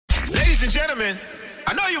Ladies and gentlemen,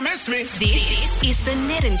 I know you miss me. This is the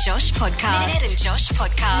Ned and Josh podcast. Ned and Josh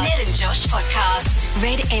podcast. Ned and Josh podcast.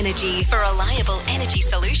 Red Energy for reliable energy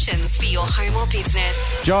solutions for your home or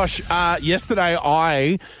business. Josh,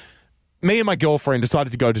 yesterday me and my girlfriend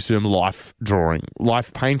decided to go to some life drawing,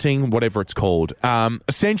 life painting, whatever it's called.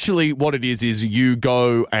 Essentially what it is you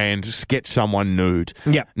go and sketch someone nude.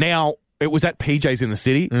 Yeah. Now, it was at PJ's in the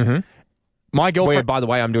city. Mm-hmm. My girlfriend... Where, by the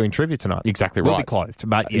way, I'm doing trivia tonight. Exactly We'll right. be clothed,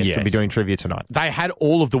 but yes, I'll be doing trivia tonight. They had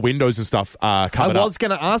all of the windows and stuff covered I was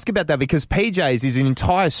going to ask about that because PJ's is an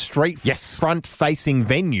entire street front-facing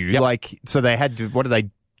venue. Yep. So they had to, what are they,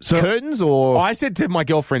 curtains or... I said to my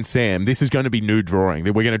girlfriend, Sam, this is going to be nude drawing.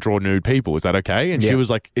 We're going to draw nude people. Is that okay? And she was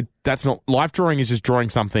like, that's not... Life drawing is just drawing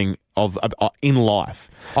something of in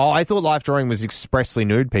life. Oh, I thought life drawing was expressly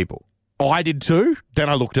nude people. I did too.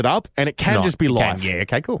 Then I looked it up, and it can just be life. Yeah,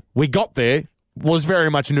 okay, cool. We got there, was very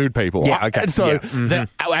much nude people. Yeah, okay. And so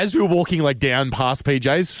as we were walking down past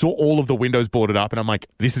PJ's, saw all of the windows boarded up, and I'm like,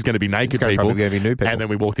 this is going to be naked people. Probably going to be nude people. And then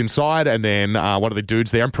we walked inside, and then one of the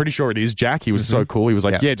dudes there, I'm pretty sure it is Jack, he was so cool. He was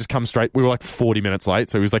like, just come straight. We were like 40 minutes late,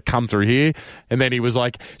 so he was like, come through here. And then he was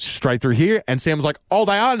like, straight through here. And Sam was like, oh,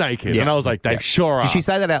 they are naked. And I was like, they sure are. Did she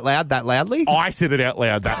say that out loud, that loudly? I said it out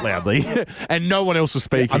loud that loudly. And no one else was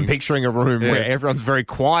speaking. I'm picturing a room where everyone's very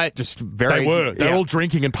quiet, just very... They were. They were all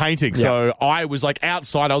drinking and painting. So I was like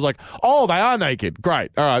outside. I was like, oh, they are naked.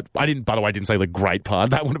 Great. All right. By the way, I didn't say the great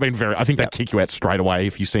part. That would have been very... I think they'd kick you out straight away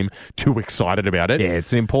if you seem too excited about it. Yeah,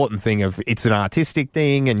 it's an important thing of... It's an artistic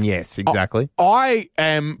thing, and yes, exactly. I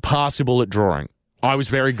am passable at drawing. I was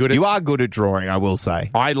very good at... You are good at drawing, I will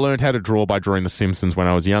say. I learned how to draw by drawing The Simpsons when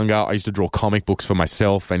I was younger. I used to draw comic books for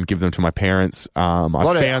myself and give them to my parents. I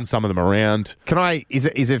found some of them around. Is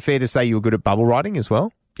it fair to say you were good at bubble writing as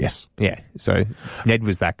well? Yes. Yeah, so Ned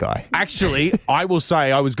was that guy. Actually, I will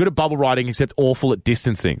say I was good at bubble writing except awful at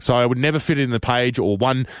distancing. So I would never fit it in the page or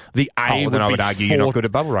the A would then I be would argue you're not good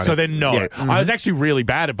at bubble writing. So then no. Yeah. I was actually really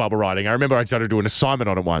bad at bubble writing. I remember I started doing an assignment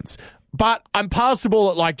on it once. But I'm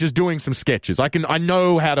passable at like just doing some sketches. I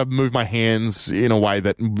know how to move my hands in a way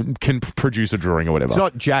that can produce a drawing or whatever. It's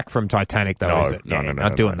not Jack from Titanic though, is it? No,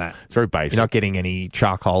 not doing that. It's very basic. You're not getting any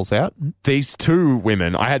charcoals out? These two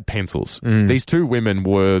women, I had pencils. These two women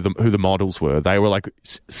were who the models were. They were like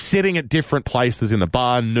sitting at different places in the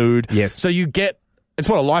bar, nude. Yes. So you get, it's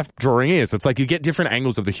what a life drawing is. It's like you get different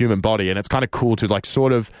angles of the human body, and it's kind of cool to like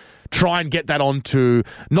sort of try and get that onto,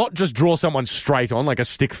 not just draw someone straight on like a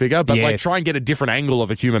stick figure, but like try and get a different angle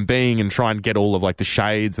of a human being and try and get all of like the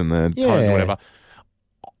shades and the tones or whatever.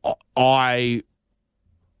 I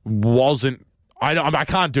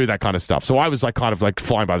can't do that kind of stuff. So I was like kind of like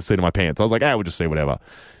flying by the seat of my pants. I was like, we'll just see whatever.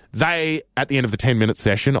 They, at the end of the 10-minute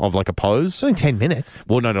session of like a pose. It's only 10 minutes.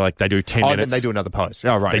 Well, no, like they do 10 minutes. Then they do another pose.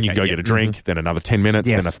 Oh, right. Then you go get a drink, then another 10 minutes,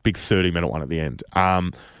 then a big 30-minute one at the end.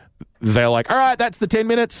 They're like, all right, that's the 10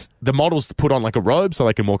 minutes. The models put on like a robe so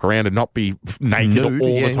they can walk around and not be naked all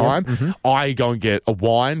the time. I go and get a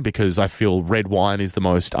wine because I feel red wine is the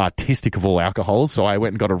most artistic of all alcohols. So I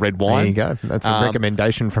went and got a red wine. There you go. That's a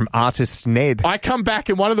recommendation from artist Ned. I come back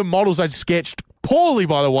and one of the models I sketched, poorly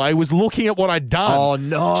by the way, was looking at what I'd done. Oh,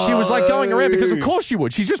 no. She was like going around because of course she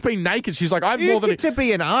would. She's just been naked. She's like, You get to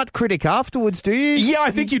be an art critic afterwards, do you? Yeah, I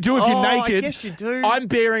think you do if you're naked. I guess you do. I'm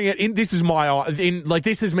bearing it in. This is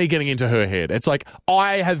this is me getting into her head. It's like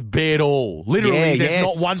I have bared all. Literally, there's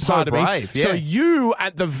not one part of me. So you,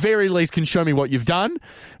 at the very least, can show me what you've done.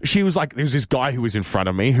 She was like, there was this guy who was in front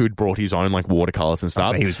of me who'd brought his own like watercolors and stuff.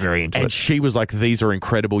 So he was very into it. And she was like, these are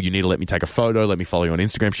incredible. You need to let me take a photo. Let me follow you on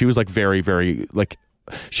Instagram. She was like very, very like.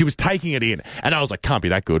 She was taking it in, and I was like, can't be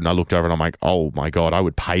that good. And I looked over and I'm like, oh my God, I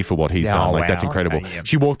would pay for what he's done. Like, that's incredible. Okay, yeah.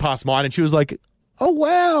 She walked past mine and she was like, oh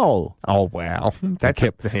wow. Oh wow.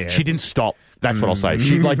 She didn't stop. That's what I'll say.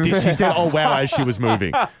 She she said, oh wow, as she was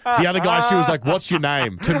moving. The other guy, she was like, what's your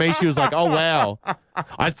name? To me, she was like, oh wow.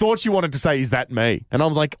 I thought she wanted to say, is that me? And I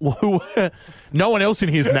was like, well, no one else in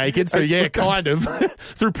here is naked, so yeah, kind of.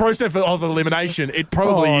 Through process of elimination, it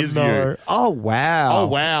probably is you. Oh wow. Oh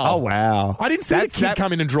wow. Oh wow. I didn't see the kid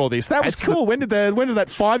come in and draw this. That was cool. When did that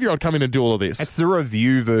 5-year-old come in and do all of this? It's the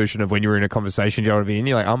review version of when you're in a conversation, you know what I mean?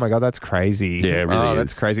 You're like, oh my God, that's crazy. Yeah, it really is.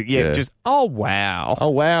 That's crazy. Yeah, just, oh wow. Oh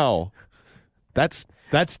wow. That's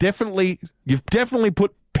definitely, you've definitely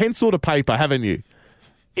put pencil to paper, haven't you?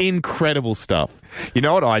 Incredible stuff. You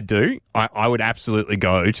know what I'd do? I would absolutely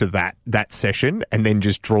go to that session and then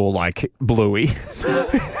just draw like Bluey.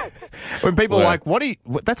 When people are like,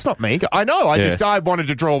 that's not me. I know, I wanted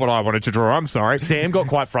to draw what I wanted to draw. I'm sorry. Sam got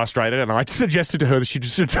quite frustrated and I suggested to her that she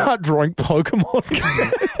just start drawing Pokemon.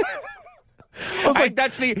 I was like,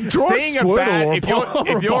 that's the draw a seeing a Squirtle bat. or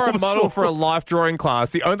a If you're a model Bulbasaur. for a life drawing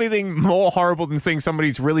class, the only thing more horrible than seeing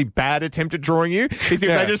somebody's really bad attempt at drawing you is if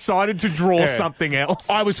Yeah. they decided to draw Yeah. something else.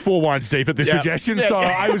 I was 4 wines deep at this Yeah. suggestion, Yeah. so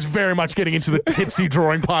I was very much getting into the tipsy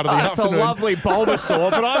drawing part of the That's a afternoon. lovely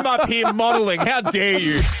Bulbasaur, but I'm up here modelling. How dare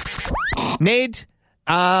you? Ned,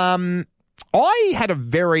 I had a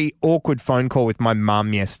very awkward phone call with my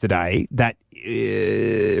mum yesterday that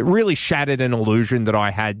really shattered an illusion that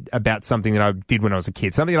I had about something that I did when I was a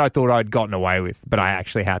kid, something that I thought I'd gotten away with, but I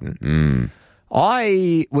actually hadn't.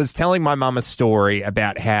 I was telling my mum a story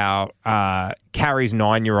about how Carrie's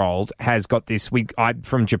 9-year-old has got this.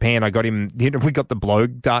 From Japan, I got him. We got the blow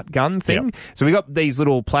dart gun thing. Yep. So we got these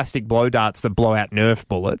little plastic blow darts that blow out Nerf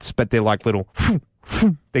bullets, but they're like little.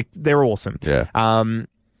 They're awesome. Yeah.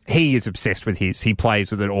 He is obsessed with his. He plays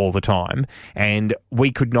with it all the time. And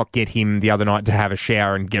we could not get him the other night to have a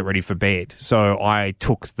shower and get ready for bed. So I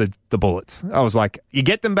took the bullets. I was like, you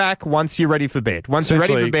get them back once you're ready for bed. Once you're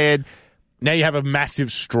ready Essentially- for bed. Now you have a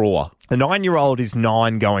massive straw. The 9-year-old is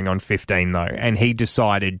 9 going on 15, though, and he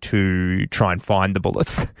decided to try and find the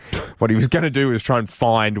bullets. What he was going to do was try and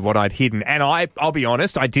find what I'd hidden. And I'll be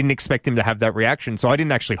honest, I didn't expect him to have that reaction, so I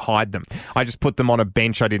didn't actually hide them. I just put them on a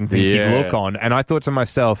bench I didn't think he'd look on. And I thought to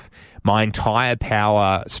myself, my entire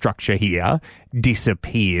power structure here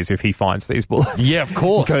disappears if he finds these bullets. Yeah, of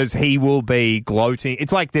course. Because he will be gloating.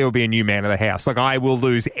 It's like there will be a new man of the house. Like, I will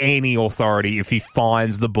lose any authority if he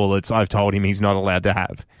finds the bullets I've told him he's not allowed to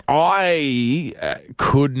have. I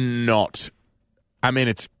could not. I mean,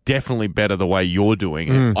 it's definitely better the way you're doing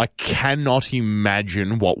it. I cannot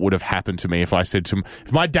imagine what would have happened to me if I said to him,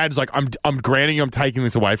 if my dad's like, I'm granting you, I'm taking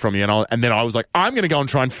this away from you, and then I was like, I'm going to go and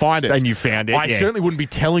try and find it. And you found it, I yeah. certainly wouldn't be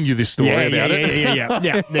telling you this story about it.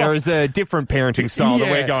 Yeah. There is a different parenting style that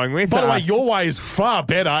we're going with. By the way, your way is far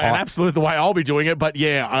better and absolutely the way I'll be doing it. But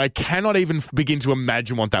yeah, I cannot even begin to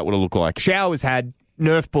imagine what that would have looked like. shower was had,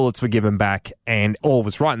 Nerf bullets were given back, and all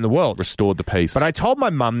was right in the world. Restored the peace. But I told my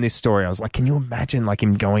mum this story. I was like, can you imagine like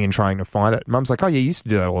him going and trying to find it? Mum's like, oh, yeah, you used to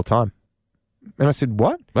do that all the time. And I said,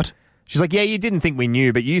 what? What? She's like, yeah, you didn't think we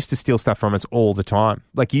knew, but you used to steal stuff from us all the time.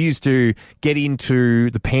 Like, you used to get into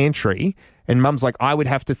the pantry, and Mum's like, I would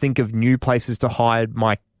have to think of new places to hide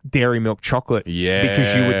my dairy milk chocolate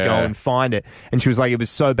because you would go and find it. And she was like, it was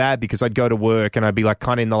so bad because I'd go to work and I'd be like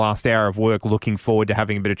kind of in the last hour of work looking forward to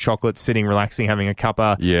having a bit of chocolate, sitting, relaxing, having a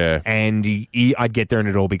cuppa. Yeah. And I'd get there and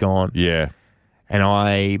it'd all be gone. Yeah. And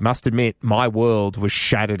I must admit, my world was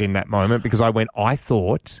shattered in that moment because I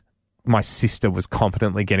thought my sister was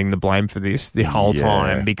competently getting the blame for this the whole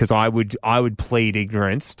time because I would plead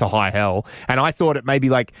ignorance to high hell. And I thought it maybe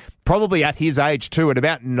like probably at his age too, at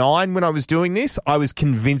about 9 when I was doing this, I was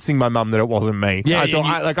convincing my mum that it wasn't me. Yeah, I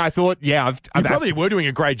thought, You probably were doing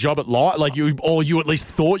a great job at you at least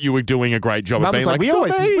thought you were doing a great job at Mum being was like,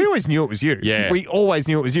 like, we always knew it was you. Yeah. We always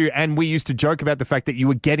knew it was you. And we used to joke about the fact that you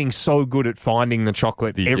were getting so good at finding the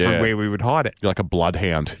chocolate everywhere we would hide it. You're like a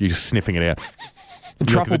bloodhound. You're just sniffing it out.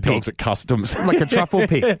 Truffle the pig. dogs at customs. Like a truffle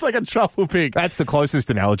pig. It's like a truffle pig. That's the closest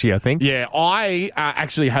analogy, I think. Yeah, I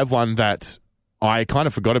actually have one that I kind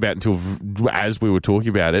of forgot about until as we were talking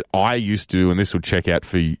about it. I used to, and this will check out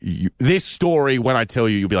for you. This story, when I tell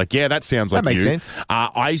you, you'll be like, yeah, that sounds like That makes you. sense.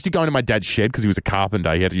 I used to go into my dad's shed because he was a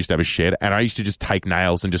carpenter. He used to have a shed, and I used to just take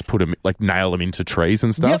nails and just put them, like nail them into trees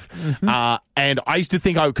and stuff. And I used to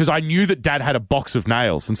think, because I knew that dad had a box of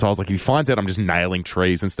nails, and so I was like, if he finds out I'm just nailing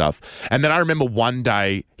trees and stuff. And then I remember one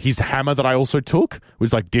day his hammer that I also took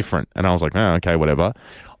was like different, and I was like, oh, okay, whatever.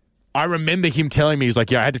 I remember him telling me, he's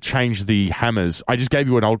like, yeah, I had to change the hammers. I just gave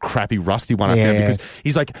you an old crappy rusty one I found because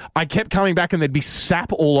he's like, I kept coming back and there'd be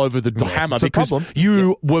sap all over the hammer it's a because problem.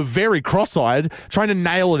 you were very cross-eyed trying to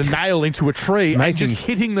nail a nail into a tree and amazing. just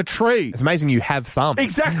hitting the tree. It's amazing you have thumbs.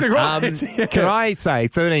 Exactly right. Yeah. Can I say,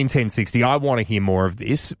 131060, I want to hear more of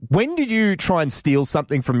this. When did you try and steal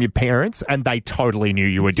something from your parents and they totally knew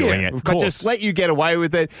you were doing it? of But course. just let you get away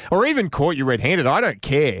with it or even caught you red-handed? I don't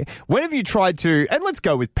care. When have you tried to, and let's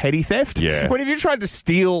go with petty theft. Yeah. When have you tried to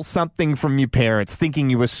steal something from your parents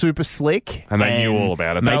thinking you were super slick? And they knew all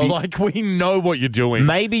about it. They were Maybe, like, we know what you're doing.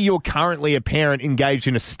 maybe you're currently a parent engaged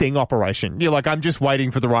in a sting operation. You're like, I'm just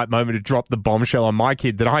waiting for the right moment to drop the bombshell on my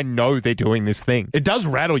kid that I know they're doing this thing. It does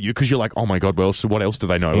rattle you because you're like, oh my God, what else do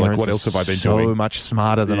they know? Like, Parents what are else have I been so doing? much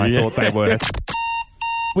smarter than I thought they were.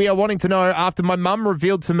 We are wanting to know, after my mum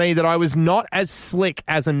revealed to me that I was not as slick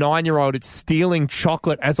as a 9-year-old at stealing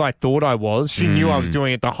chocolate as I thought I was. She knew I was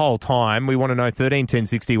doing it the whole time. We want to know,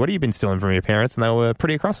 131060, what have you been stealing from your parents? And they were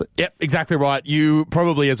pretty across it. Yep, exactly right. You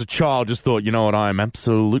probably, as a child, just thought, you know what, I'm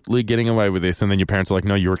absolutely getting away with this. And then your parents are like,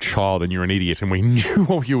 no, you're a child and you're an idiot. And we knew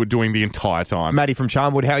what you were doing the entire time. Maddie from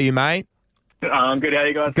Charnwood, how are you, mate? Good. How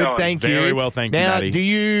you guys Good, going? thank you. Very well, thank you, Now, Matty. do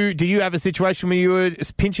you have a situation where you were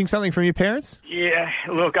pinching something from your parents? Yeah,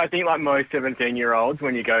 look, I think like most 17-year-olds,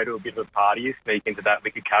 when you go to a bit of a party, you sneak into that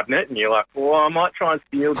liquor cabinet and you're like, well, I might try and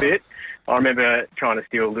steal a bit. I remember trying to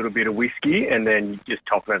steal a little bit of whiskey and then just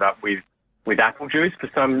topping it up with apple juice for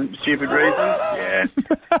some stupid reason. Yeah.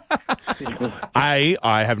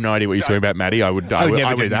 I have no idea what you're talking about, Matty. I would never do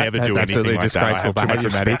never that. do That's anything absolutely like that. I have too much disgraceful behaviour,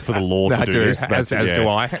 respect for the Matty. law No, to I do do, this. as do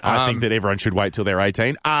I. I think that everyone should wait till they're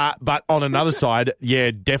 18. But on another side,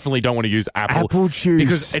 yeah, definitely don't want to use apple juice.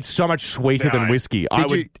 because it's so much sweeter than whiskey.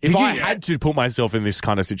 If I had to put myself in this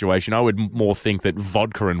kind of situation, I would more think that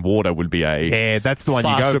vodka and water would be a that's the one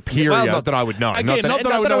you far go. superior. Well, not that I would know. Again, not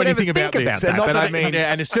that I would know anything about this. that. But I mean,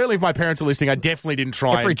 and certainly if my parents are listening, I definitely didn't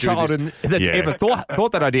try every and do child this. that's ever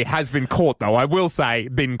thought that idea has been caught, though. I will say,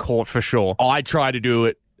 been caught for sure. I try to do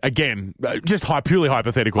it. Again, just purely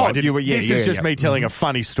hypothetical. Oh, This is just me telling a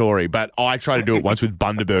funny story, but I tried to do it once with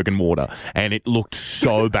Bundaberg and water, and it looked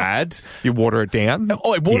so bad. You water it down?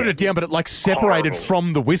 Oh, I watered it down, but it like separated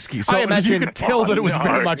from the whiskey. So I imagine- you could tell that it was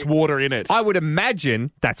very much water in it. I would imagine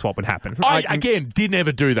that's what would happen. Again, did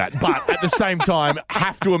never do that, but at the same time,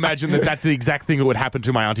 have to imagine that that's the exact thing that would happen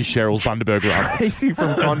to my Auntie Cheryl's Bundaberg rum. Tracy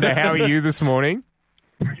from Conda, how are you this morning?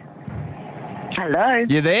 Hello.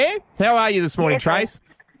 You there? How are you this morning, Yes, Trace?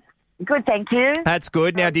 Good, thank you. That's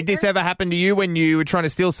good. Now, did this ever happen to you when you were trying to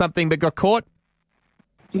steal something but got caught?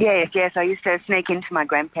 Yes. I used to sneak into my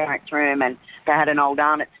grandparents' room and they had an old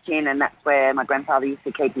Arnott's tin and that's where my grandfather used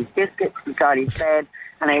to keep his biscuits beside his bed.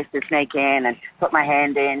 And I used to sneak in and put my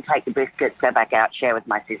hand in, take the biscuits, go back out, share with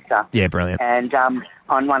my sister. Yeah, brilliant. And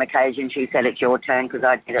on one occasion she said, it's your turn because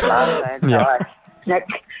I did it last.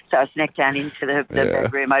 So I snuck down into the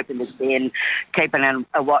bedroom, opened the tin, keeping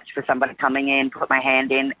a watch for somebody coming in, put my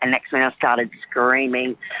hand in, and next minute I started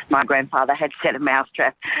screaming. My grandfather had set a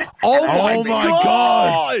mousetrap. Oh my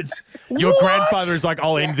God! Your grandfather is like,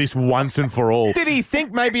 I'll end this once and for all. Did he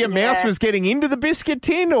think maybe a mouse was getting into the biscuit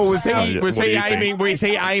tin, or was he aiming? Was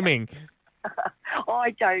he aiming?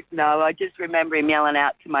 I don't know. I just remember him yelling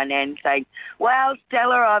out to my nan saying, well,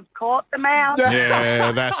 Stella, I've caught the mouse.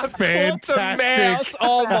 Yeah, that's fantastic.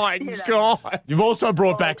 Oh, my God. You've also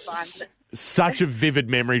brought back such a vivid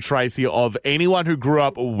memory, Tracy, of anyone who grew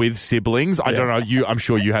up with siblings. I don't know, I'm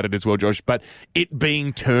sure you had it as well, Josh, but it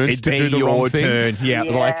being turns to do the wrong thing. Turn. Yeah.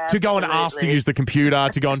 Like, to go and ask to use the computer,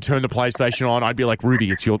 to go and turn the PlayStation on, I'd be like, Rudy,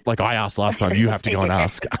 it's your, like I asked last time, you have to go and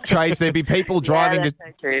ask. Trace, there'd be people driving that's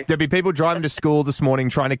so true. there'd be people driving to school this morning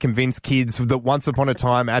trying to convince kids that once upon a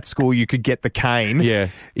time at school you could get the cane. Yeah.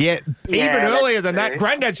 Even that's earlier than that, true.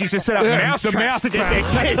 granddads used to set up mouse traps to get their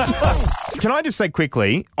kids. Can I just say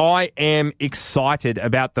quickly, I am excited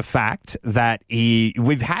about the fact that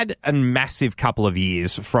we've had a massive couple of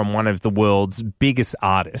years from one of the world's biggest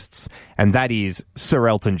artists, and that is Sir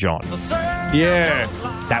Elton John. Yeah.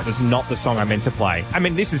 That was not the song I meant to play. I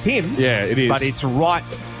mean, this is him. Yeah, it is. But it's right.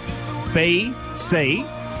 B, C.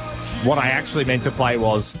 What I actually meant to play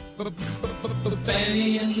was...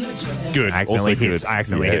 Good. I Also accidentally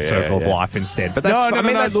good. hit Circle of Life instead. But that's,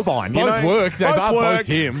 that's look, fine. Both work. They both both work.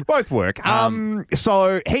 him. Both work.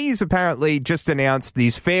 So he's apparently just announced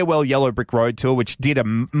his Farewell Yellow Brick Road tour, which did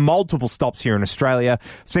multiple stops here in Australia,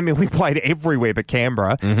 seemingly played everywhere but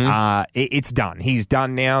Canberra. It's done. He's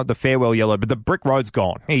done now, the Farewell Yellow, but the Brick Road's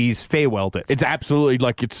gone. He's farewelled it. It's absolutely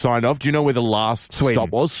like it's signed off. Do you know where the last stop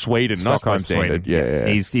was? Sweden. Stockholm, Nice Sweden. Yeah.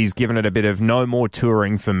 He's given it a bit of no more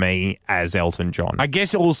touring for me as Elton John. I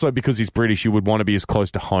guess also because he's British, you would want to be as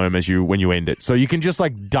close to home as you when you end it. So you can just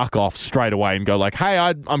like duck off straight away and go like, hey,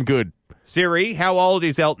 I'm good. Siri, how old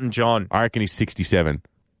is Elton John? I reckon he's 67.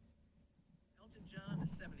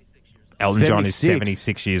 Elton John is 76.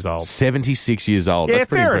 76 years old. 76 years old. Yeah, That's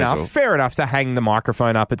pretty fair impressive. enough. Fair enough to hang the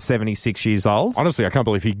microphone up at 76 years old. Honestly, I can't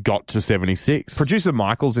believe he got to 76. Producer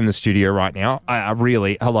Michael's in the studio right now.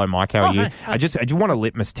 Hello, Mike. How are you? I just want a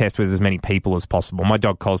litmus test with as many people as possible. My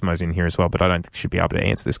dog Cosmo's in here as well, but I don't think she'll be able to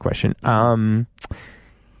answer this question.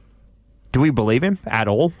 Do we believe him at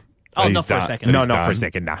all? Oh, not for a second. No, not for a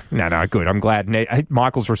second. No, good. I'm glad.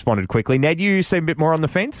 Michael's responded quickly. Ned, you seem a bit more on the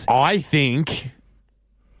fence? I think,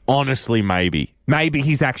 honestly, maybe. Maybe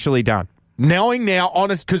he's actually done. Knowing now,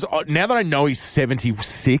 because now that I know he's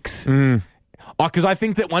 76, because I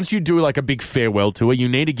think that once you do like a big farewell tour, you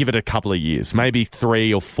need to give it a couple of years, maybe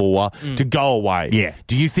 3 or 4, to go away. Yeah.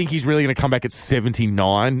 Do you think he's really going to come back at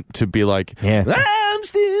 79 to be like, I'm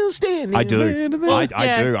still standing? I do. I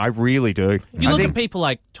do. I really do. You look at people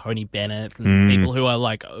like Tony Bennett and people who are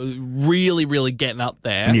like really, really getting up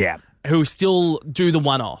there. Yeah. who still do the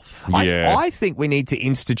one-off. Yeah. I think we need to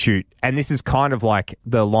institute, and this is kind of like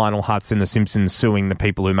the Lionel Hutz in The Simpsons suing the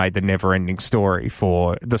people who made the never-ending story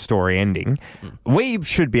for the story ending. We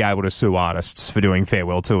should be able to sue artists for doing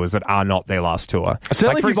farewell tours that are not their last tour.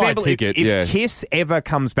 Certainly for if you buy a example, ticket, if Kiss ever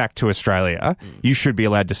comes back to Australia, you should be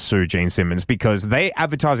allowed to sue Gene Simmons because they're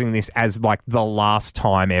advertising this as like the last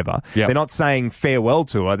time ever. Yep. They're not saying farewell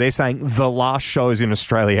tour, they're saying the last shows in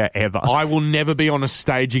Australia ever. I will never be on a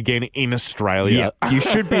stage again in Australia. Yeah, you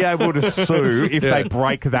should be able to sue if they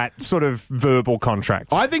break that sort of verbal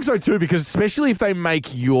contract. I think so too, because especially if they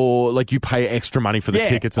make you pay extra money for the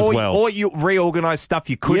tickets as well. Or you reorganise stuff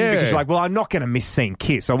you couldn't Yeah. because you're like, well, I'm not going to miss seeing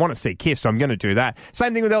Kiss. I want to see Kiss, so I'm going to do that.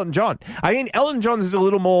 Same thing with Elton John. I mean, Elton John's is a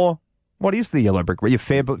little more... What is the Yellow Brick Road? You're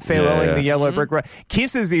farewelling the Yellow Brick Road.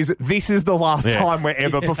 Kisses is, this is the last time we're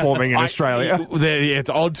ever performing in Australia. It's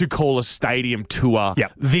odd to call a stadium tour.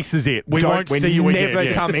 Yep. This is it. We're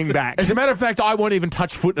never coming back. As a matter of fact, I won't even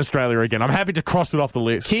touch foot in Australia again. I'm happy to cross it off the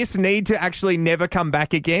list. Kiss need to actually never come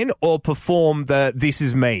back again or perform the This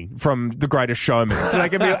Is Me from The Greatest Showman. So they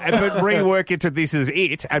can but rework it to This Is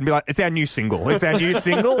It and be like, it's our new single. It's our new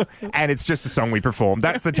single and it's just a song we perform.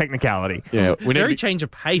 That's the technicality. Yeah, we Very change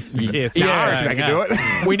of pace. Yes. Yeah, I reckon they can do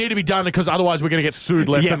it. We need to be done because otherwise we're going to get sued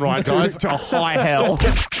left and right, guys. To a high hell.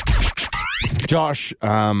 Josh,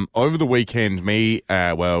 over the weekend,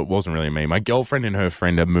 it wasn't really me. My girlfriend and her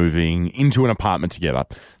friend are moving into an apartment together.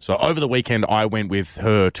 So over the weekend, I went with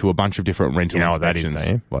her to a bunch of different rental You know what that is, inspections.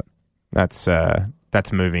 don't you? What?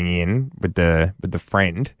 That's moving in with the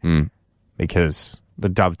friend because the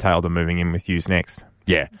Dovetailed are moving in with you's next.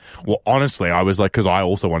 Yeah. Well, honestly, I was like, because I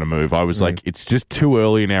also want to move. I was like, it's just too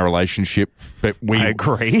early in our relationship. But I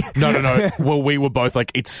agree. No. Well, we were both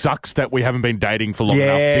like, it sucks that we haven't been dating for long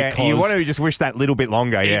enough. Because you want to just wish that little bit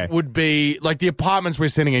longer. it would be like the apartments we're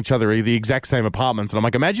sending each other are the exact same apartments. And I'm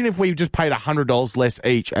like, imagine if we just paid $100 less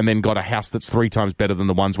each and then got a house that's 3 times better than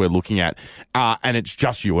the ones we're looking at. And it's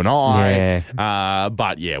just you and I.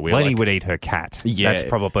 But yeah, Lenny would eat her cat. Yeah. That's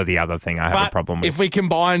probably the other thing I have a problem with. If we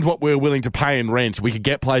combined what we're willing to pay in rent, we could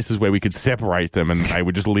get places where we could separate them and they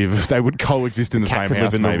would just live, they would coexist in the cat same could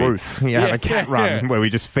house. live in maybe. the roof. Have a cat run where we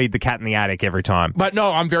just feed the cat in the attic every time. But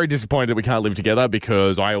no, I'm very disappointed that we can't live together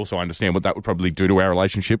because I also understand what that would probably do to our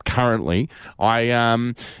relationship. Currently,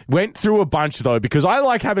 I went through a bunch though because I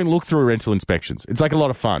like having look-through rental inspections. It's like a lot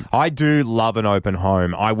of fun. I do love an open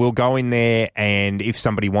home. I will go in there and if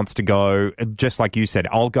somebody wants to go, just like you said,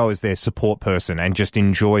 I'll go as their support person and just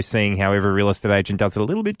enjoy seeing how every real estate agent does it a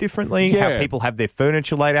little bit differently, how people have their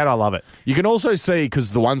furniture laid out. I love it. You can also see,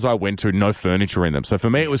 because the ones I went to, no furniture in them. So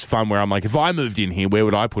for me, it was fun where I'm like, if I moved in here, where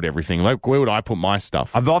would I put everything? Like, where would I put my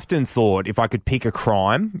stuff? I've often thought if I could pick a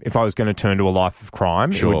crime, if I was going to turn to a life of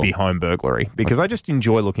crime, it would be home burglary because I just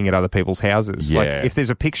enjoy looking at other people's houses. Yeah. Like if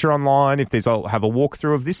there's a picture online, if there's have a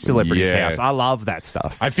walkthrough of this celebrity's house, I love that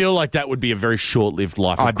stuff. I feel like that would be a very short-lived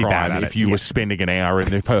life of I'd be bad crime at if it, you were spending an hour in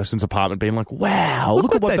the person's apartment being like, wow,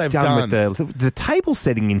 look at what they've done. with the table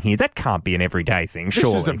setting in here. That can't be an everyday thing, This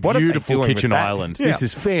surely. is a What are they beautiful doing with kitchen that? island. Yeah. This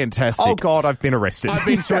is fantastic. Oh, God, I've been arrested. I've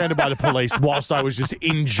been surrounded by the police whilst I was just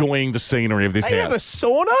enjoying the scenery of this They have a house.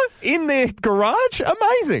 sauna in their garage?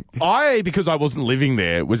 Amazing. Because I wasn't living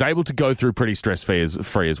there, was able to go through pretty stress-free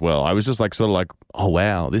as well. I was just like, sort of like, oh,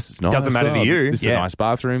 wow, this is nice. Doesn't matter to you. This is a nice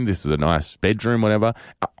bathroom. This is a nice bedroom, whatever.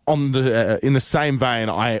 In the same vein,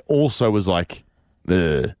 I also was like,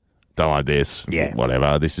 ugh. Don't like this. Yeah.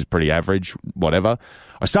 Whatever. This is pretty average. Whatever.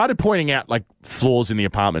 I started pointing out like flaws in the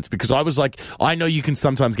apartments because I was like, I know you can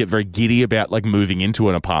sometimes get very giddy about like moving into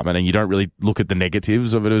an apartment and you don't really look at the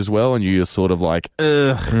negatives of it as well. And you're sort of like,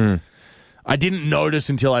 ugh. I didn't notice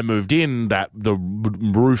until I moved in that the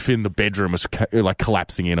roof in the bedroom was like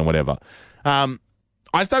collapsing in or whatever.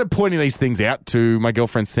 I started pointing these things out to my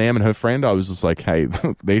girlfriend Sam and her friend. I was just like, hey,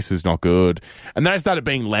 this is not good. And then I started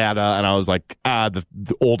being louder and I was like,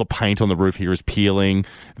 all the paint on the roof here is peeling.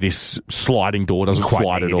 This sliding door doesn't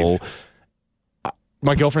slide at all.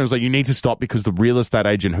 My girlfriend was like, you need to stop because the real estate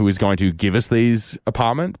agent who is going to give us these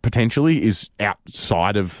apartment potentially is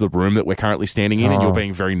outside of the room that we're currently standing in and you're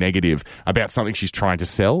being very negative about something she's trying to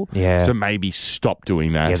sell. Yeah. So maybe stop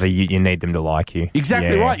doing that. Yeah, you need them to like you.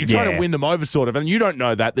 Exactly Yeah. right. You're trying to win them over sort of, and you don't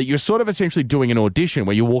know that you're sort of essentially doing an audition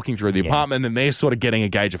where you're walking through the apartment and they're sort of getting a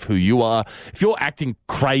gauge of who you are. If you're acting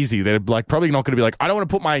crazy, they're like probably not going to be like, I don't want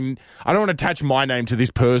to attach my name to this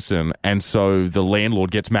person, and so the landlord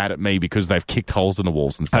gets mad at me because they've kicked holes in the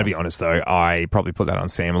walls and stuff. To be honest, though, I probably put that on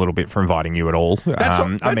Sam a little bit for inviting you at all. That's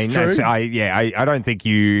true. I don't think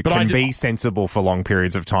you But can be sensible for long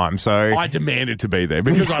periods of time. So I demanded to be there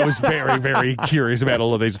because I was very, very curious about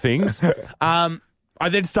all of these things. I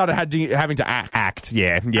then started having to act.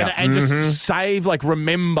 Yeah. And just save, like,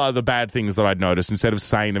 remember the bad things that I'd noticed instead of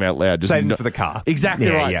saying them out loud. Just Save them for the car. Exactly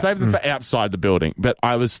Yeah, right. yeah. Save them for outside the building. But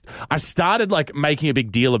I started, like, making a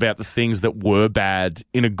big deal about the things that were bad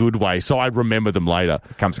in a good way, so I'd remember them later.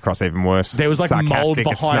 Comes across even worse. There was, like, mold Sarcastic,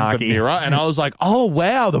 behind the snarky. mirror, and I was like, oh,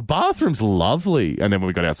 wow, the bathroom's lovely. And then when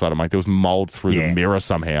we got outside, I'm like, there was mold through the mirror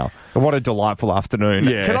somehow. What a delightful afternoon.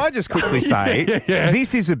 Yeah. Can I just quickly say,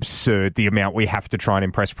 this is absurd, the amount we have to try and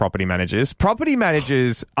impress property managers. Property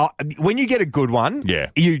managers, when you get a good one,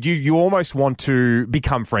 you almost want to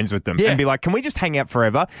become friends with them and be like, can we just hang out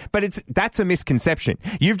forever? But that's a misconception.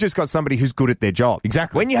 You've just got somebody who's good at their job.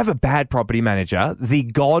 Exactly. When you have a bad property manager, the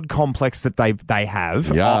God complex that they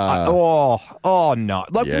have, Yeah. oh no.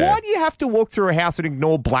 Like, Yeah. why do you have to walk through a house and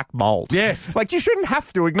ignore black mold? Yes. Like, you shouldn't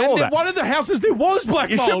have to ignore And that. then one of the houses, there was black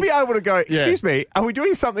You mold. should be able to go, excuse me, are we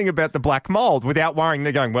doing something about the black mold without worrying?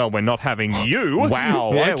 They're going, well, we're not having you.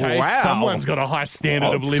 Wow. Yeah, Okay. wow. Someone's got a high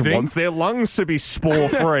standard of Wants living. their lungs to be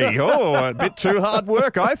spore-free. Oh, a bit too hard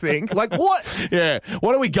work, I think. Like, what? Yeah.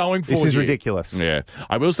 What are we going for? This is here? ridiculous. Yeah.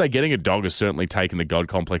 I will say getting a dog has certainly taken the God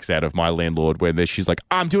complex out of my landlord where she's like,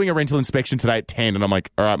 I'm doing a rental inspection today at 10. And I'm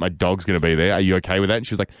like, all right, my dog's going to be there. Are you okay with that? And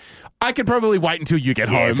she was like, I could probably wait until you get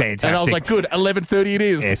home. Fantastic. And I was like, good, 11:30 it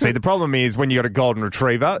is. Yeah, see, the problem is when you got a golden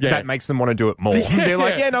retriever, that makes them want to do it more. They're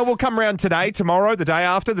like, yeah, no, we'll come around today, tomorrow, the day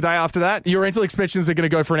after that. Your rental inspections are going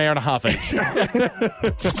to go for an hour and a half each.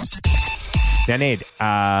 Now, Ned,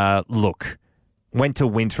 look, went to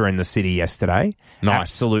winter in the city yesterday. Nice.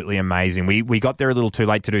 Absolutely amazing. We got there a little too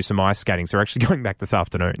late to do some ice skating, so we're actually going back this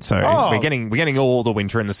afternoon. So we're getting all the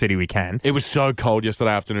winter in the city we can. It was so cold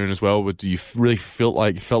yesterday afternoon as well. You really felt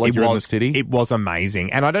like you're in the city? It was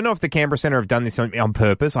amazing. And I don't know if the Canberra Centre have done this on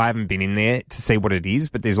purpose. I haven't been in there to see what it is,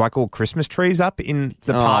 but there's like all Christmas trees up in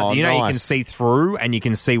the part. You know, you can see through and you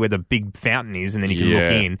can see where the big fountain is, and then you can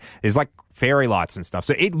look in. There's like fairy lights and stuff.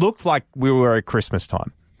 So it looked like we were at Christmas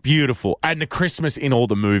time. Beautiful. And the Christmas in all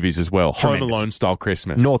the movies as well. Tremendous. Home Alone style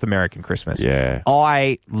Christmas. North American Christmas. Yeah.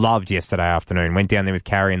 I loved yesterday afternoon. Went down there with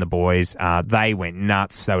Carrie and the boys. They went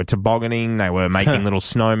nuts. They were tobogganing. They were making little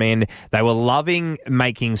snowmen. They were loving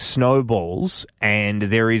making snowballs. And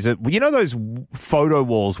there is those photo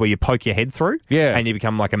walls where you poke your head through? Yeah. And you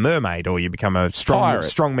become like a mermaid or you become a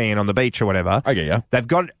strong man on the beach or whatever. I get ya. They've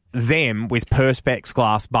got them with Perspex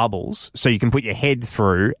glass bubbles, so you can put your head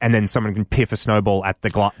through, and then someone can piff a snowball at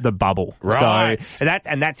the bubble. Right. So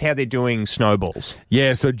that's how they're doing snowballs.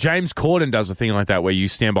 Yeah, so James Corden does a thing like that where you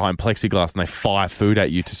stand behind plexiglass and they fire food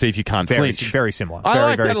at you to see if you can't flinch. Very similar. I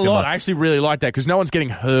like very that a similar. lot. I actually really like that because no one's getting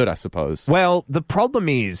hurt, I suppose. Well, the problem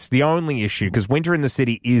is, the only issue, because winter in the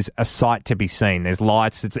city is a sight to be seen. There's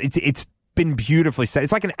lights. It's been beautifully set.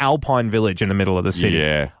 It's like an alpine village in the middle of the city.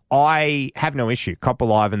 Yeah. I have no issue. Cop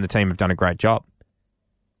Alive and the team have done a great job.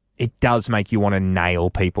 It does make you want to nail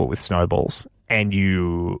people with snowballs. And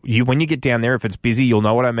you when you get down there, if it's busy, you'll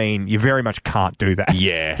know what I mean. You very much can't do that.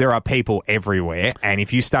 Yeah. There are people everywhere. And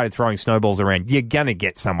if you started throwing snowballs around, you're going to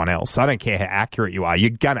get someone else. I don't care how accurate you are.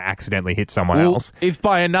 You're going to accidentally hit someone else. If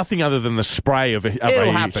by nothing other than the spray of a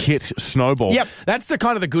happen. hit snowball. Yep. That's the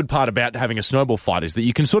kind of the good part about having a snowball fight is that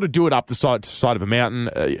you can sort of do it up the side of a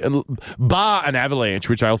mountain, bar an avalanche,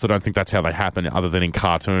 which I also don't think that's how they happen other than in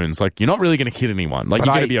cartoons. Like, you're not really going to hit anyone. Like,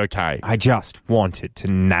 you're going to be okay. I just wanted to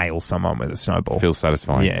nail someone with a snowball. Feels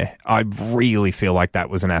satisfying. Yeah. I really feel like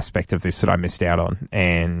that was an aspect of this that I missed out on.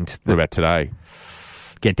 And What about today?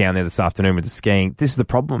 get down there this afternoon with the skiing. This is the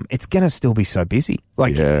problem. It's going to still be so busy.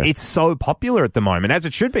 Like, it's so popular at the moment, as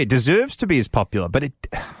it should be. It deserves to be as popular, but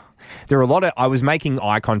there are a lot of... I was making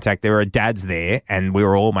eye contact. There were dads there, and we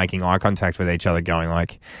were all making eye contact with each other going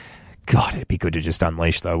like, God, it'd be good to just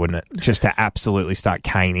unleash, though, wouldn't it? Just to absolutely start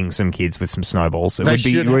caning some kids with some snowballs.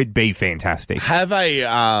 It would be fantastic. Have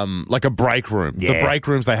a like a break room. Yeah. The break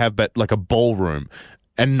rooms they have, but like a ballroom.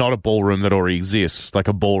 And not a ballroom that already exists, like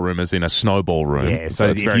a ballroom as in a snowball room. Yeah, so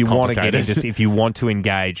it's if very you want to get complicated. into, if you want to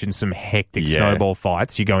engage in some hectic snowball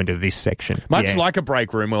fights, you go into this section. Much like a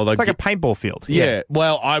break room, well, it's like a paintball field. Yeah,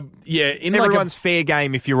 well, in everyone's fair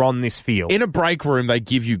game if you're on this field. In a break room, they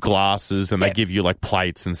give you glasses and they give you like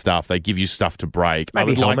plates and stuff. They give you stuff to break. Maybe I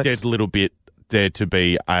would like helmets. there a little bit there to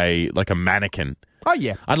be a mannequin. Oh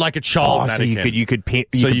yeah, I'd like a child mannequin. So you could piff.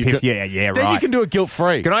 Then right. you can do it guilt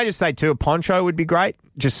free. Can I just say too, a poncho would be great,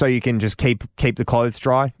 just so you can just keep the clothes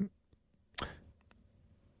dry.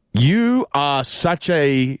 You are such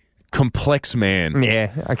a complex man.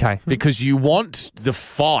 Yeah, okay. Because you want the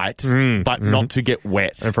fight, but not to get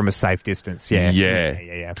wet. And from a safe distance, yeah.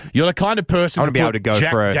 You're the kind of person I wanna to be put able to go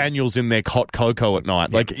Jack for a- Daniels in their hot cocoa at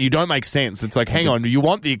night. Like, you don't make sense. It's like, hang on, you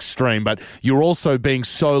want the extreme, but you're also being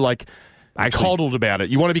so, like, coddled about it.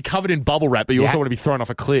 You want to be covered in bubble wrap, but you also want to be thrown off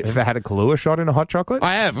a cliff. Ever had a Kahlua shot in a hot chocolate?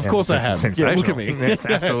 I have, of course I have. Sensational. Yeah, look at me. That's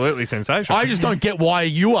absolutely sensational. I just don't get why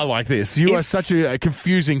you are like this. You are such a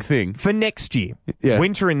confusing thing. For next year, Yeah.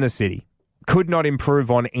 winter in the city could not improve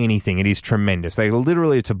on anything. It is tremendous. They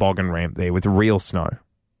literally a toboggan ramp there with real snow.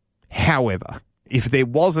 However, if there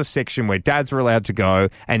was a section where dads were allowed to go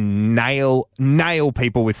and nail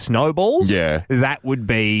people with snowballs, that would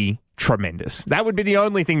be tremendous. That would be the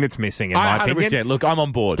only thing that's missing in my 100%. opinion. Look, I'm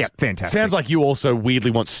on board. Yeah, fantastic. Sounds like you also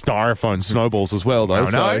weirdly want styrofoam snowballs as well, though.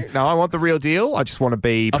 No, I want the real deal. I just want to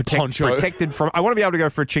be poncho. protected from... I want to be able to go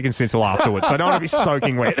for a chicken schnitzel afterwards. I don't want to be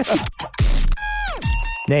soaking wet.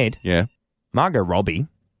 Ned, Yeah. Margot Robbie,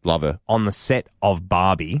 Love her. on the set of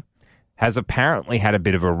Barbie, has apparently had a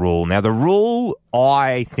bit of a rule. Now, the rule,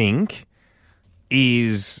 I think,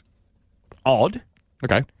 is odd,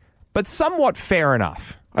 Okay. but somewhat fair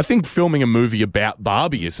enough. I think filming a movie about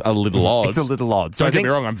Barbie is a little odd. It's a little odd. So Don't I get think me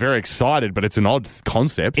wrong, I'm very excited, but it's an odd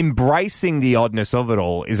concept. embracing the oddness of it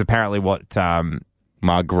all is apparently what...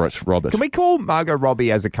 Margaret Roberts. can we call Margot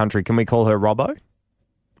Robbie as a country? Can we call her Robbo?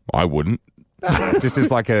 I wouldn't. Just as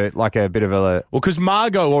like a bit of a... Well, because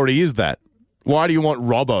Margot already is that. Why do you want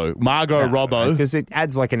Robbo? Margot Robbo. Because it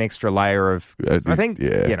adds like an extra layer of... I think,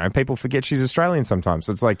 people forget she's Australian sometimes.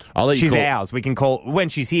 So it's like, I'll let you she's call- ours. We can call... When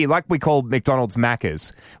she's here, like we call McDonald's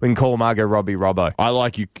Maccas, we can call Margot Robbie Robbo. I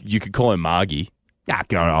like you. You could call him Margie. Ah,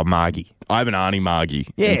 go on, Margie. I have an Auntie Margie.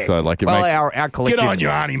 Yeah. And so, like, it well, makes... our collective... Get on, you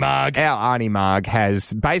Auntie Marg. Our Auntie Marg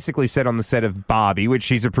has basically said on the set of Barbie, which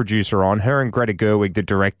she's a producer on, her and Greta Gerwig, the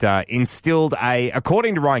director, instilled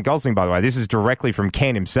according to Ryan Gosling, by the way, this is directly from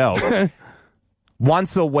Ken himself,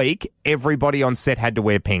 once a week, everybody on set had to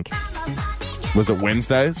wear pink. Was it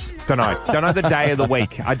Wednesdays? Don't know the day of the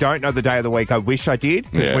week. I don't know the day of the week. I wish I did,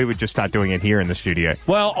 because we would just start doing it here in the studio.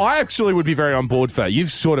 Well, I actually would be very on board for that.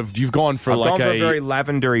 You've gone for I've like gone for a very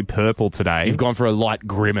lavendery purple today. You've gone for a light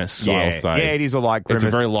grimace, I'll say. Yeah, it is a light grimace. It's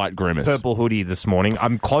a very light grimace. Purple hoodie this morning.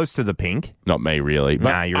 I'm close to the pink. Not me, really. But,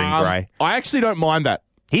 Nah, you're in grey. I actually don't mind that.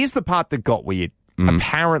 Here's the part that got weird.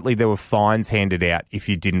 Apparently, there were fines handed out if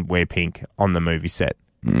you didn't wear pink on the movie set.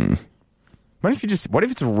 What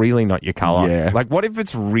if it's really not your colour? Yeah. Like, what if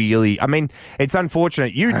it's really? I mean, it's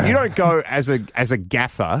unfortunate. You don't go as a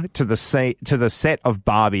gaffer to the set of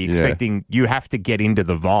Barbie expecting you have to get into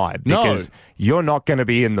the vibe because you're not going to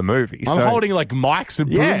be in the movie. I'm So- holding like mics and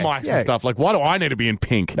boom mics and stuff. Like, why do I need to be in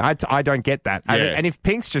pink? I don't get that. Yeah. And if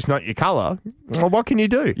pink's just not your colour, well, what can you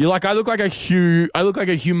do? You're like, I look like a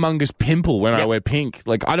humongous pimple when I wear pink.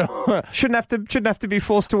 Like, I don't. Shouldn't have to be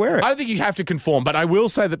forced to wear it. I don't think you have to conform, but I will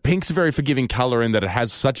say that pink's a very forgiving color in that it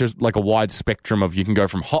has such a wide spectrum of you can go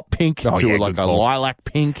from hot pink to good like a call. lilac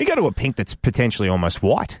pink. You go to a pink that's potentially almost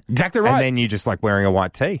white. Exactly right. And then you're just like wearing a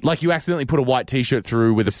white tee. Like you accidentally put a white t-shirt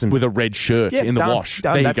through with a red shirt in the done, wash.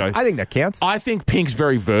 done. There you That's- go. I think that counts. I think pink's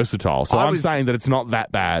very versatile, so I'm saying that it's not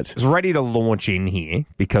that bad. I was ready to launch in here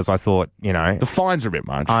because I thought, The fines are a bit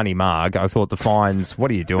much. Arnie Marg, I thought the fines,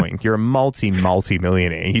 what are you doing? You're a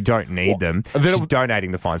multi-millionaire. You don't need them. Then- She's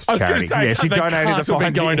donating the fines to I was gonna charity. say, Yeah, she they donated can't the have been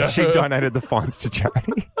fines. going to She her. donated the fines to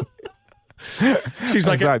charity. She's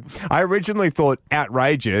like, So I originally thought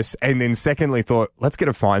outrageous, and then secondly thought, let's get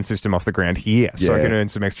a fine system off the ground here so I Yeah. can earn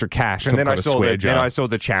some extra cash. Some And then I kind of saw swear jar.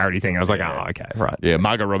 the charity thing. I was like, oh, okay, right. yeah,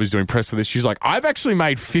 Margot Robbie's doing press for this. She's like, I've actually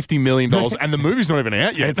made $50 million and the movie's not even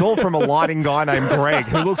out yet. And it's all from a lighting guy named Greg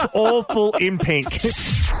who looks awful in pink.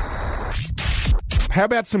 How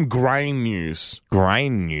about some grain news?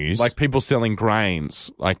 Grain news. Like people selling grains,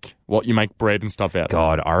 like what you make bread and stuff out of.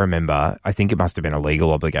 God, I remember, I think it must have been a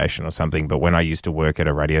legal obligation or something, but when I used to work at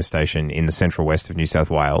a radio station in the central west of New South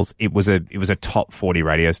Wales, it was a top 40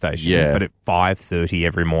 radio station. Yeah. But at 5:30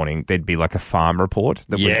 every morning, there'd be like a farm report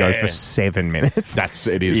that would go for 7 minutes.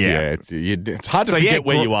 It is, Yeah. It's hard to forget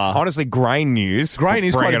where you are. Honestly, grain news. Grain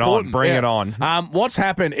is bring quite it important. on. Bring Yeah. it on. What's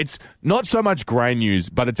happened, it's not so much grain news,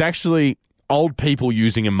 but it's actually old people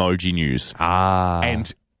using emoji news.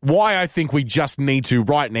 And why I think we just need to,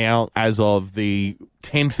 right now, as of the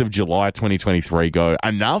 10th of July, 2023, go,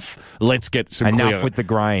 enough. Let's get some Enough with the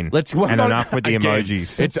grain. Enough with the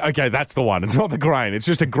emojis. It's okay, that's the one. It's not the grain. It's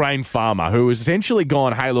just a grain farmer who has essentially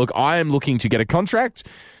gone, hey, look, I am looking to get a contract,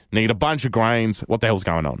 need a bunch of grains. What the hell's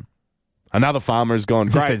going on? Another farmer has gone,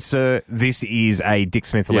 He great. said, sir, this is a Dick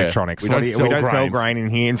Smith Electronics. we don't we sell don't sell grains. grain in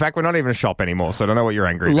here. In fact, we're not even a shop anymore, so I don't know what you're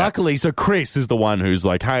angry about. Luckily, so Chris is the one who's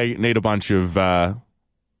like, hey, need a bunch of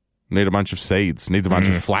seeds, needs a bunch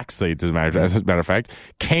of flax seeds, as a matter of fact.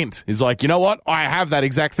 Kent is like, you know what? I have that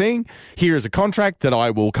exact thing. Here is a contract that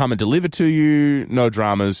I will come and deliver to you. No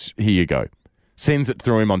dramas. Here you go. Sends it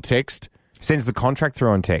through him on text. Sends the contract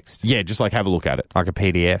through on text. Yeah, just like have a look at it. Like a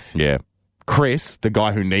PDF. Yeah. Chris, the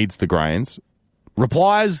guy who needs the grains,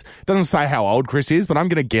 replies, doesn't say how old Chris is, but I'm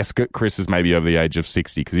going to guess Chris is maybe over the age of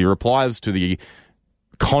 60 because he replies to the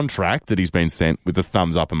contract that he's been sent with the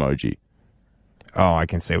thumbs up emoji. Oh, I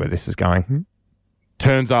can see where this is going.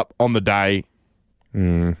 Turns up on the day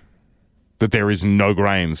that there is no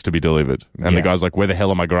grains to be delivered. And the guy's like, where the hell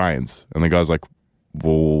are my grains? And the guy's like,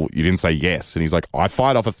 well, you didn't say yes. And he's like, I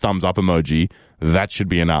fired off a thumbs up emoji. That should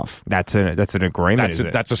be enough. That's an agreement.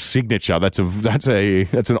 That's a signature. That's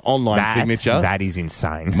an online signature. That is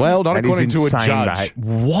insane. Well, not according to a insane, judge. mate.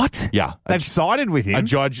 What? Yeah. They've sided with him. A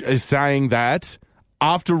judge is saying that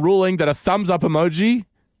after ruling that a thumbs up emoji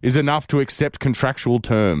is enough to accept contractual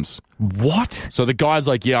terms. What? So the guy's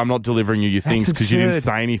like, yeah, I'm not delivering you your things because you didn't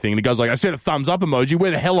say anything. And the guy's like, I said a thumbs up emoji. Where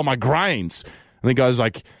the hell are my grains? And the guy's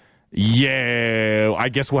like, yeah, I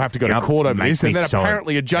guess we'll have to go to court over this. And then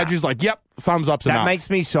apparently a judge is like, yep, thumbs up's enough. That makes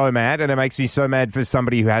me so mad, and it makes me so mad for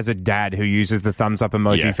somebody who has a dad who uses the thumbs up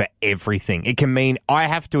emoji for everything. It can mean I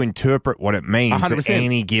have to interpret what it means 100%. At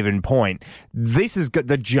any given point.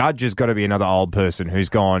 The judge has got to be another old person who's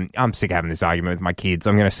gone, I'm sick of having this argument with my kids.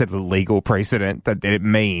 I'm going to set the legal precedent that it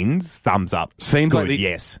means thumbs up. Seems good, like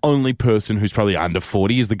the only person who's probably under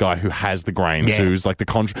 40 is the guy who has the grains, who's like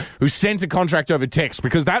who sent a contract over text,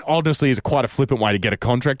 because that honestly is quite a flippant way to get a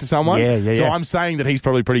contract to someone. So I'm saying that he's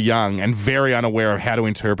probably pretty young and very unaware of how to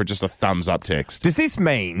interpret just a thumbs up text. Does this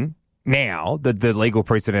mean now that the legal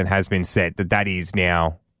precedent has been set that is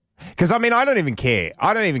now? Because, I mean, I don't even care.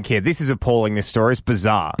 This is appalling, this story. It's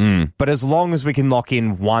bizarre. But as long as we can lock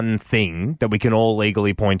in one thing that we can all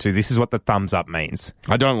legally point to, this is what the thumbs up means.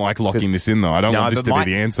 I don't like locking this in, though. I don't want this to be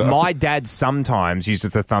the answer. My dad sometimes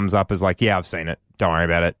uses the thumbs up as like, yeah, I've seen it. Don't worry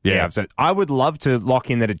about it. Yeah, I've seen it. I would love to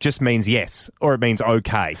lock in that it just means yes or it means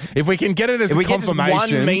okay. If we can get it as a confirmation. Get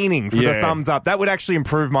just one meaning for the thumbs up, that would actually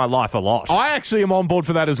improve my life a lot. I actually am on board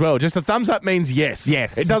for that as well. Just a thumbs up means yes.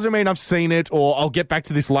 Yes. It doesn't mean I've seen it or I'll get back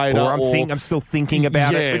to this later. Or I'm still thinking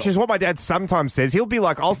about it, which is what my dad sometimes says. He'll be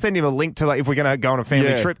like, I'll send him a link to if we're going to go on a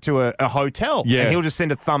family trip to a hotel. Yeah. And he'll just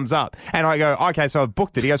send a thumbs up. And I go, okay, so I've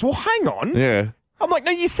booked it. He goes, well, hang on. Yeah. I'm like,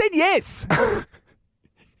 no, you said yes.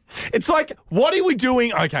 It's like, what are we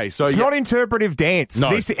doing? Okay, so it's not interpretive dance.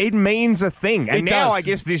 No. It means a thing. And now does. I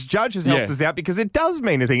guess this judge has helped us out because it does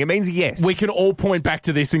mean a thing. It means yes. We can all point back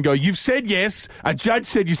to this and go, you've said yes. A judge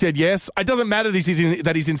said you said yes. It doesn't matter that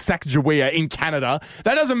he's in Sacagawea in Canada.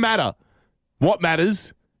 That doesn't matter. What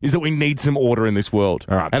matters is that we need some order in this world.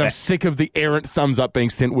 All right, and I'm sick of the errant thumbs up being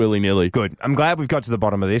sent willy-nilly. Good. I'm glad we've got to the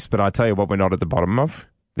bottom of this, but I tell you what we're not at the bottom of.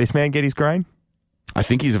 This man get his grain? I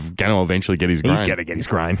think he's going to eventually get his grain. He's going to get his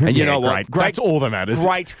grain. And you know what? That's all that matters.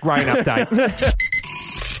 Great grain update.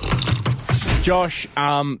 Josh,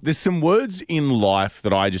 there's some words in life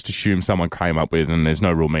that I just assume someone came up with and there's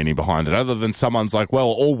no real meaning behind it, other than someone's like, well,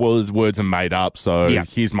 all words are made up, so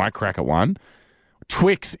here's my crack at one.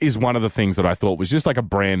 Twix is one of the things that I thought was just like a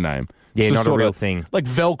brand name. Yeah, not a real thing. Like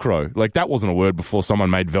Velcro. Like that wasn't a word before someone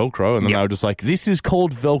made Velcro, and then they were just like, this is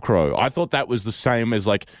called Velcro. I thought that was the same as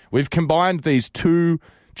like, we've combined these two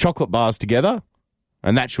chocolate bars together,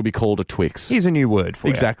 and that should be called a Twix. Here's a new word for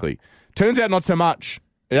Exactly. Turns out not so much.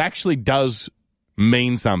 It actually does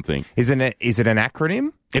mean something. Is it an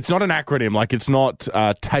acronym? It's not an acronym. Like it's not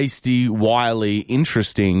tasty, wily,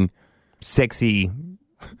 interesting. Sexy.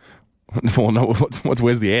 Well, no,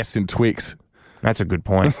 where's the S in Twix? That's a good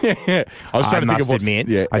point. I was trying to think of what's...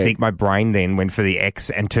 I think my brain then went for the X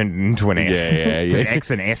and turned it into an S. Yeah.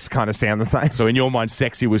 X and S kind of sound the same. So in your mind,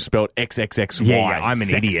 sexy was spelled XXXY. Yeah, I'm an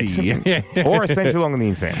idiot. Or I spent too long on the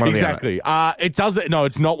internet. Exactly. It doesn't... No,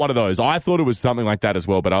 it's not one of those. I thought it was something like that as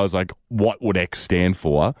well, but I was like, what would X stand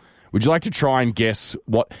for? Would you like to try and guess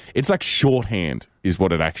what... It's like shorthand is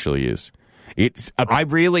what it actually is.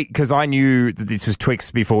 Because I knew that this was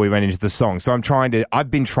Twix before we went into the song, so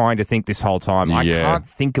I've been trying to think this whole time. I can't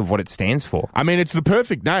think of what it stands for. I mean, it's the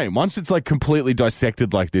perfect name. Once it's like completely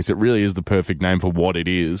dissected like this, it really is the perfect name for what it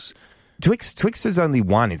is. Twix is only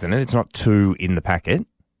one, isn't it? It's not two in the packet.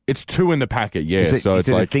 It's two in the packet, yeah. Is it's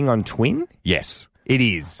it like a thing on Twin? Yes. It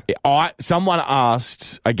is. Someone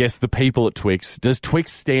asked, I guess, the people at Twix, does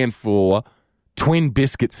Twix stand for Twin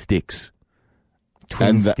Biscuit Sticks?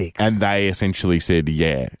 Twin Sticks. And they essentially said,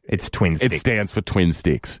 yeah. It's Twin Sticks. It stands for Twin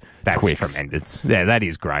Sticks. That's Twix. tremendous. Yeah, that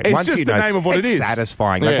is great. It's just the name of what it is. It's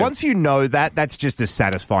satisfying. Like, once you know that, that's just a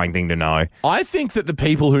satisfying thing to know. I think that the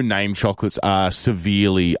people who name chocolates are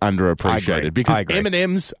severely underappreciated because I agree.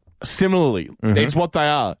 M&M's Similarly, it's what they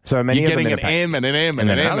are. So many You're of them getting are an gonna M and an M and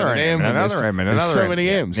an M and an M and another M and there's another so M. many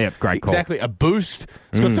M's. Yep, great call. Exactly. A boost.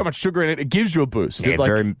 It's got so much sugar in it. It gives you a boost. Yeah,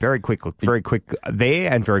 Like, very quick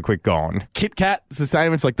there and very quick gone. Kit Kat, it's the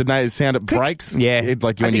same. It's like the native sound it breaks. Yeah.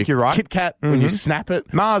 Like I when think you're right. Kit Kat, when you snap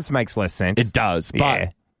it. Mars makes less sense. It does. But Yeah.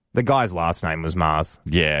 The guy's last name was Mars.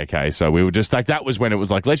 yeah, okay. So we were just like, that was when it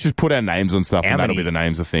was like, let's just put our names on stuff and that'll be the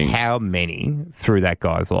names of things. How many through that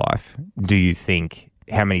guy's life do you think,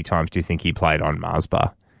 how many times do you think he played on Mars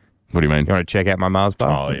Bar? What do you mean? You want to check out my Mars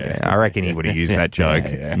Bar? Oh, yeah. I reckon he would have used that joke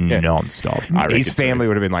non-stop. His family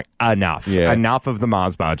would have been like, enough. Yeah. Enough of the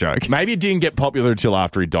Mars Bar joke. Maybe it didn't get popular until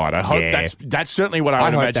after he died. I hope Yeah. that's certainly what I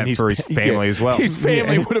would hope imagine that for his family as well. His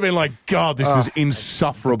family Yeah. would have been like, God, this is The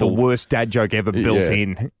insufferable. worst dad joke ever built Yeah.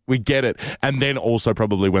 in. We get it. And then also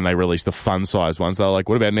probably when they released the fun size ones, they're like,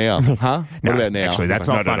 what about now? Huh? No, what about now? Actually, that's It's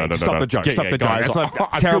not like, funny. no. Stop the joke. Yeah, Stop the joke. guys, That's a I feel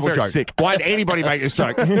terrible very joke. sick. Why did anybody make this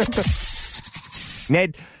joke?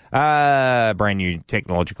 Ned, brand new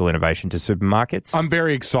technological innovation to supermarkets. I'm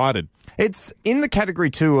very excited. It's in the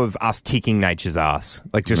category too of us kicking nature's ass,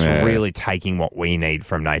 like just Yeah. really taking what we need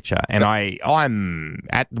from nature. And I'm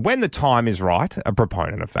when the time is right, a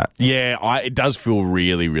proponent of that. Yeah, it does feel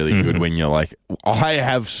really, really good when you're like, I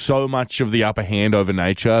have so much of the upper hand over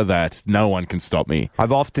nature that no one can stop me.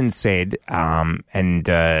 I've often said,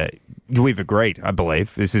 we've agreed, I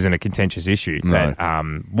believe, this isn't a contentious issue, that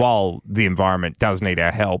while the environment does need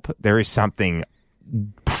our help, there is something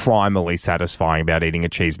primally satisfying about eating a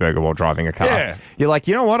cheeseburger while driving a car. Yeah. You're like,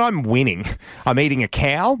 you know what? I'm winning. I'm eating a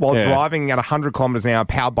cow while Yeah. driving at 100 kilometers an hour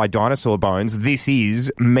powered by dinosaur bones. This is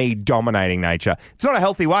me dominating nature. It's not a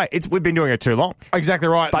healthy way. We've been doing it too long. Exactly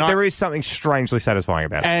right. But there is something strangely satisfying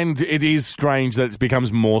about it. And it is strange that it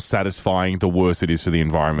becomes more satisfying the worse it is for the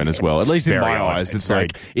environment as well. At least in very my odd. eyes. It's It's very-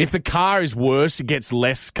 like, if the car is worse, it gets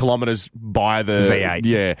less kilometres by the V8.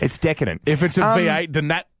 Yeah. It's decadent. If it's a V8, then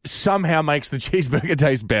that somehow makes the cheeseburger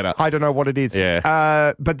taste better. I don't know what it is.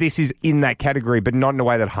 Yeah. But this is in that category, but not in a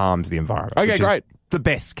way that harms the environment. Okay, which is great. the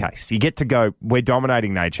best case. You get to go, we're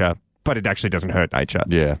dominating nature, but it actually doesn't hurt nature.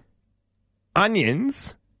 Yeah.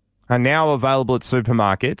 Onions are now available at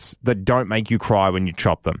supermarkets that don't make you cry when you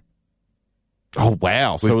chop them. Oh,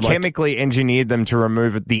 wow. We've So, like, chemically engineered them to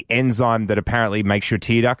remove the enzyme that apparently makes your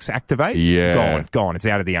tear ducts activate. Yeah. Gone. It's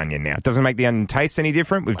out of the onion now. It doesn't make the onion taste any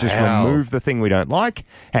different. We've just Wow. removed the thing we don't like,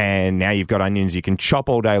 and now you've got onions you can chop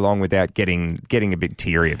all day long without getting a bit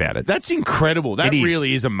teary about it. that's incredible. That It is.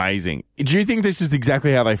 really is amazing. Do you think this is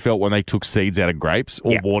exactly how they felt when they took seeds out of grapes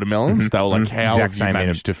or Yeah. watermelons? They were like, how Exact have you same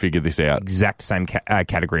managed to figure this out? Exact same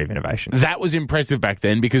category of innovation. That was impressive back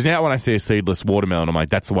then because now when I see a seedless watermelon, I'm like,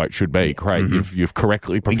 that's the way it should be. Great. You've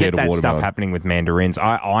correctly We prepared get a that watermelon. stuff happening with mandarins.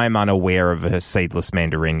 I'm unaware of a seedless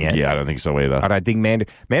mandarin yet. Yeah, I don't think so either. I don't think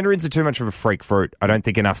mandarins are too much of a freak fruit. I don't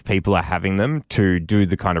think enough people are having them to do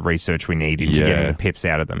the kind of research we need into Yeah. getting the pips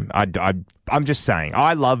out of them. I'm just saying,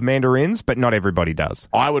 I love mandarins, but not everybody does.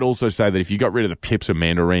 I would also say that if you got rid of the pips of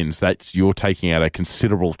mandarins, you're taking out a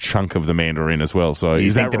considerable chunk of the mandarin as well. So You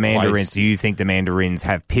is think that the replaced- mandarins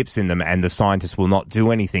have pips in them, and the scientists will not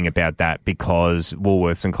do anything about that because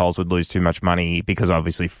Woolworths and Coles would lose too much money because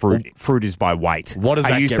obviously fruit is by weight. What does Are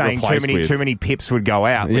that you get saying replaced with? too many pips would go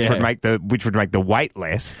out, which Yeah. would make the weight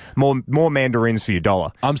less? More mandarins for your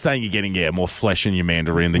dollar. I'm saying you're getting more flesh in your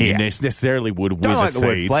mandarin than you Yeah. necessarily would with Don't a like the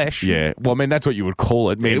word seed. flesh. Yeah. Well, I mean, that's what you would call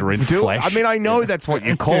it, mandarin flesh. I mean, I know that's what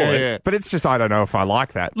you call Yeah, it, yeah. but it's just I don't know if I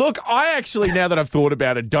like that. Look, I actually, now that I've thought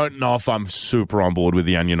about it, don't know if I'm super on board with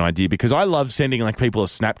the onion idea because I love sending like people a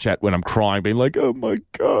Snapchat when I'm crying, being like, "Oh my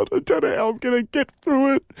god, I don't know how I'm gonna get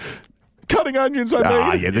through it." Cutting onions,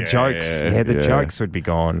 I mean. The jokes. Yeah, the jokes would be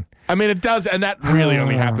gone. I mean, it does, and that really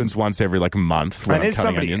only happens once every like month when And I'm as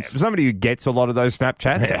cutting onions. somebody who gets a lot of those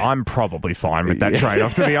Snapchats, I'm probably fine with that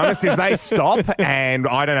trade-off, to be honest. If they stop and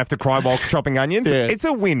I don't have to cry while chopping onions, it's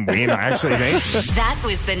a win-win, I actually think. That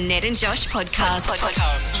was the Ned and Josh podcast.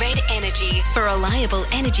 Red Energy for reliable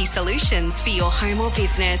energy solutions for your home or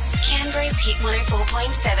business. Canberra's Hit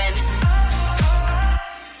 104.7.